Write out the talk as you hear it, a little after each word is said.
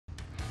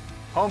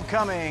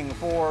Homecoming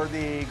for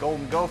the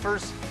Golden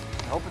Gophers.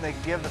 Hoping they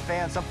can give the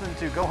fans something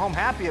to go home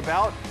happy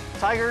about.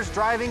 Tigers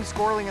driving,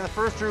 scoreless in the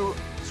first drew.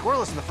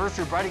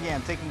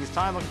 Ridgemont taking his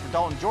time looking for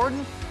Dalton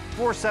Jordan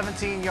for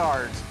 17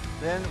 yards.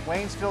 Then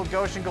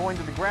Waynesfield-Goshen going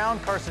to the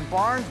ground. Carson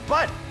Barnes,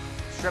 but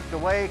stripped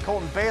away.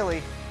 Colton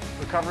Bailey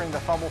recovering the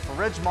fumble for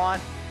Ridgemont.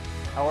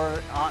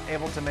 However, not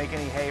able to make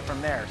any hay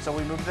from there. So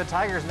we move to the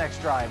Tigers' next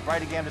drive.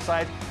 Ridgemont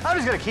decides, I'm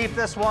just going to keep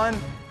this one.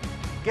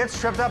 Gets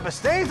tripped up, but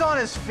stays on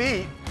his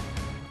feet.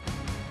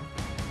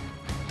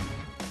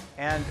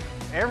 And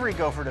every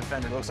Gopher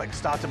defender looks like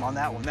stopped him on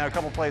that one. Now a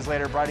couple plays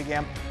later,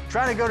 Ridgemont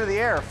trying to go to the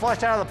air,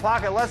 flushed out of the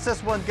pocket, lets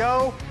this one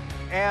go,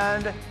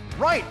 and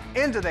right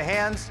into the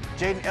hands,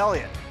 Jaden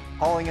Elliott,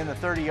 hauling in the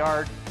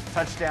 30-yard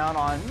touchdown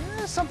on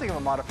something of a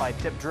modified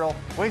tip drill.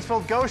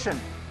 Waynesfield-Goshen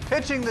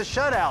pitching the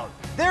shutout.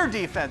 Their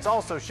defense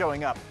also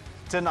showing up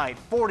tonight,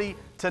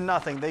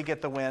 40-0. They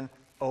get the win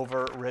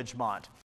over Ridgemont.